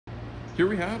Here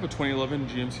we have a 2011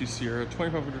 GMC Sierra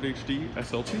 2500 HD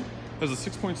SLT. Has a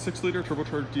 6.6 liter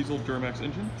turbocharged diesel Duramax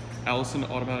engine, Allison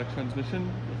automatic transmission,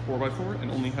 4x4,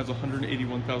 and only has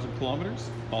 181,000 kilometers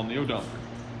on the odometer.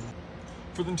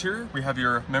 For the interior, we have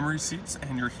your memory seats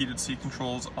and your heated seat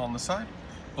controls on the side.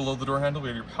 Below the door handle, we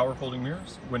have your power folding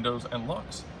mirrors, windows, and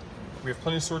locks. We have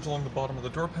plenty of storage along the bottom of the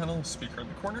door panel, speaker in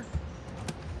the corner.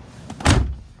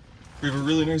 We have a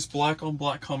really nice black on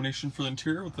black combination for the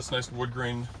interior with this nice wood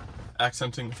grain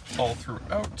accenting all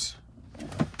throughout.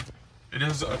 It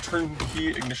is a turnkey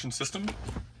ignition system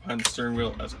behind the steering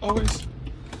wheel as always.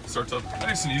 Starts up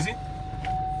nice and easy.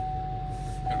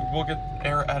 And we'll get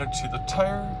air added to the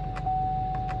tire.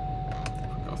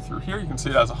 Go through here, you can see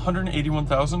it has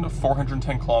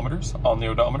 181,410 kilometers on the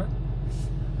odometer.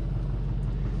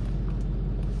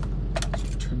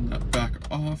 So turn that back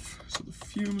off so the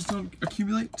fumes don't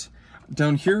accumulate.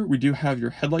 Down here, we do have your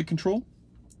headlight control,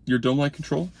 your dome light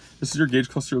control. This is your gauge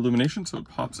cluster illumination, so it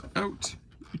pops out.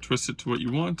 You twist it to what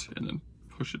you want, and then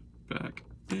push it back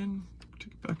in,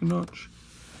 take it back a notch.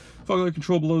 Fog light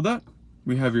control below that.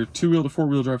 We have your 2-wheel to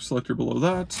 4-wheel drive selector below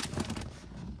that.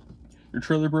 Your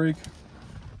trailer brake.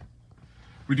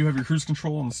 We do have your cruise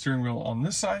control on the steering wheel on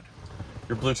this side.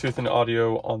 Your Bluetooth and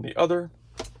audio on the other.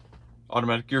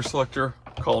 Automatic gear selector,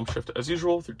 column shift as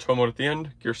usual, with your tow mode at the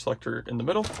end, gear selector in the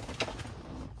middle.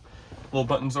 Little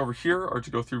buttons over here are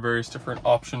to go through various different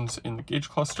options in the gauge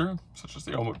cluster, such as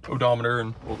the odometer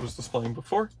and what was displaying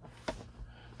before.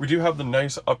 We do have the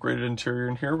nice upgraded interior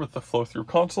in here with the flow-through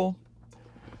console.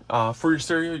 For your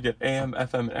stereo, you get AM,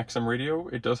 FM, and XM radio.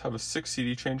 It does have a 6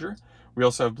 CD changer. We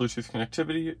also have Bluetooth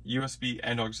connectivity, USB,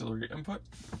 and auxiliary input.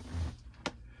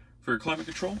 For your climate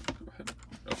control, go ahead.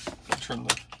 I'll turn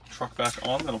the truck back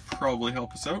on. That'll probably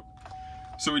help us out.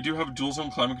 So we do have a dual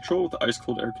zone climate control with the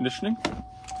ice-cold air conditioning.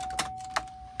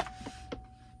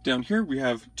 Down here we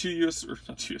have two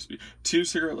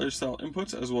cigarette lighter style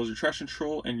inputs, as well as your traction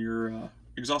control and your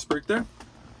exhaust brake there.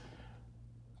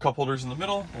 Cup holders in the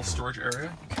middle, little storage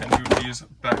area. You can move these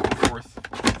back and forth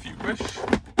if you wish. It's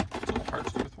a little hard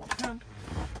to do with one hand.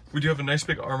 We do have a nice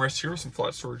big armrest here with some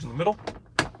flat storage in the middle.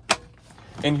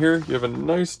 In here you have a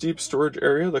nice deep storage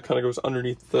area that kind of goes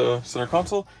underneath the center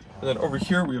console. And then over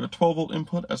here we have a 12-volt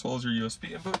input as well as your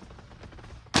USB input.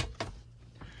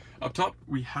 Up top,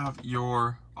 we have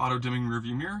your auto-dimming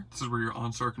rearview mirror. This is where your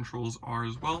OnStar controls are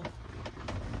as well.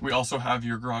 We also have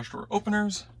your garage door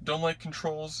openers, dome light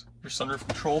controls, your sunroof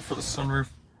control for the sunroof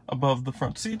above the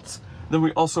front seats. Then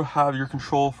we also have your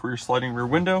control for your sliding rear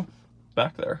window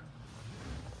back there.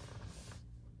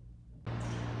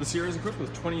 The Sierra is equipped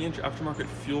with 20-inch aftermarket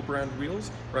fuel brand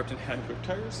wheels wrapped in hand-cooked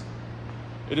tires.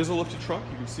 It is a lifted truck.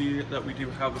 You can see that we do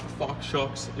have the Fox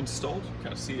shocks installed. You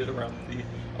kind of see it around the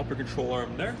upper control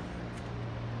arm there.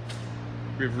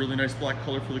 We have really nice black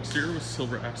color for the exterior with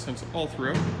silver accents all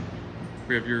throughout.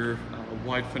 We have your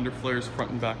wide fender flares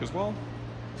front and back as well.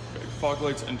 Got your fog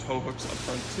lights and tow hooks up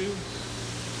front too.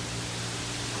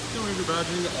 Then we have your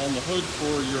badging on the hood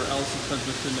for your Allison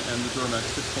transmission and the Duramax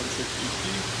 6.6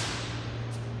 HD.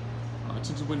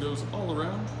 Tinted windows all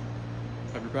around.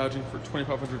 Have your badging for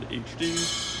 2500 HD.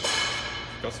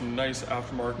 Got some nice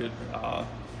aftermarket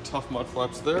tough mud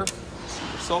flaps there,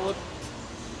 super solid.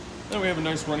 Then we have a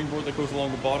nice running board that goes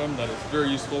along the bottom that is very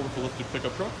useful with a lifted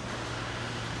pickup truck.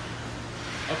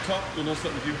 Up top, you'll notice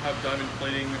that we do have diamond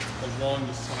plating along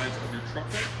the sides of your truck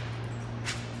bed.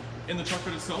 In the truck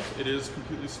bed itself, it is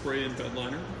completely sprayed in bed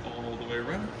liner all the way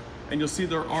around. And you'll see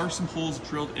there are some holes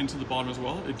drilled into the bottom as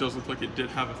well. It does look like it did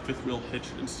have a fifth wheel hitch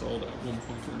installed at one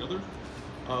point or another.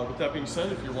 With that being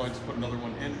said, if you're wanting to put another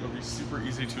one in, it'll be super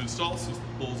easy to install since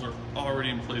the holes are already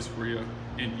in place for you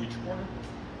in each corner.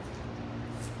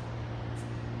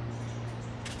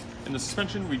 In the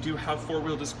suspension, we do have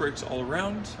 4-wheel disc brakes all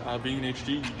around. Being in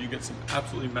HD, you do get some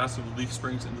absolutely massive leaf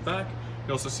springs in the back.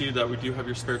 You also see that we do have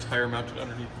your spare tire mounted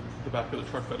underneath the back of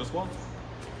the truck bed as well.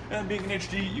 And being in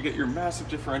HD, you get your massive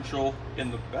differential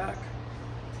in the back.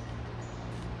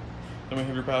 Then we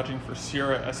have your badging for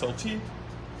Sierra SLT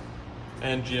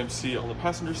and GMC on the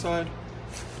passenger side.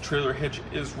 The trailer hitch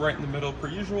is right in the middle per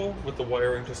usual, with the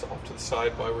wiring just off to the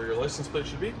side by where your license plate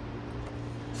should be.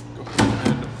 Go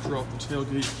ahead and drop the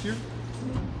tailgate here.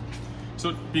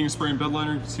 So being a spray and bed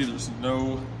liner, you can see there's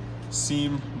no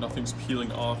seam, nothing's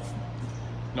peeling off,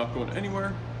 not going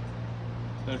anywhere.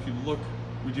 And if you look,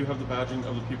 we do have the badging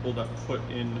of the people that put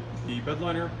in the bed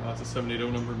liner. It's a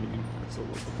 780 number, meaning it's a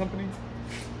local company.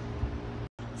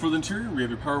 For the interior, we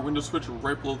have your power window switch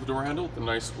right below the door handle with the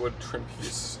nice wood trim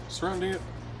piece surrounding it.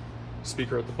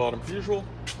 Speaker at the bottom per usual.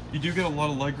 You do get a lot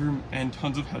of legroom and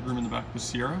tons of headroom in the back of the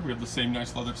Sierra. We have the same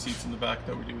nice leather seats in the back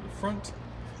that we do in the front.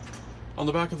 On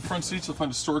the back of the front seats, you'll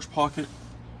find a storage pocket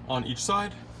on each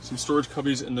side, some storage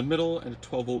cubbies in the middle, and a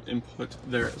 12-volt input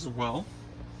there as well.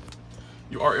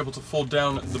 You are able to fold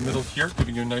down the middle here,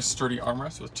 giving you a nice sturdy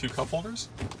armrest with 2 cup holders.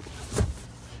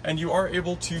 And you are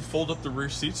able to fold up the rear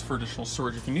seats for additional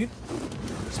storage if you need.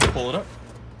 Just pull it up,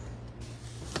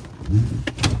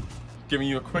 giving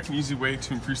you a quick and easy way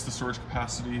to increase the storage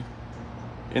capacity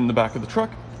in the back of the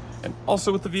truck. And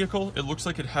also with the vehicle, it looks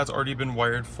like it has already been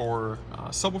wired for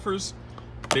subwoofers.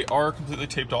 They are completely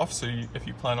taped off, so if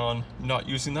you plan on not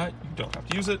using that, you don't have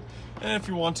to use it. And if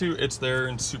you want to, it's there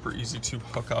and super easy to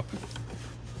hook up.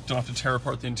 Don't have to tear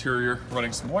apart the interior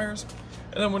running some wires.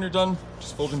 And then when you're done,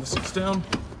 just folding the seats down,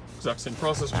 exact same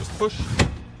process, just push,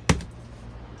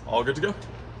 all good to go.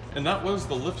 And that was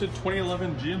the lifted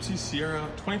 2011 GMC Sierra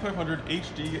 2500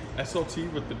 HD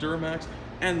SLT with the Duramax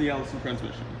and the Allison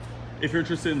transmission. If you're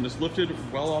interested in this lifted,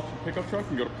 well-optioned pickup truck,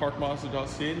 you can go to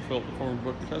parkmazda.ca to fill out the form and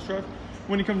book your test drive.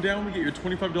 When you come down, we get your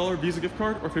 $25 Visa gift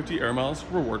card or 50 Air Miles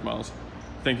reward miles.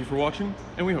 Thank you for watching,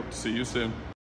 and we hope to see you soon.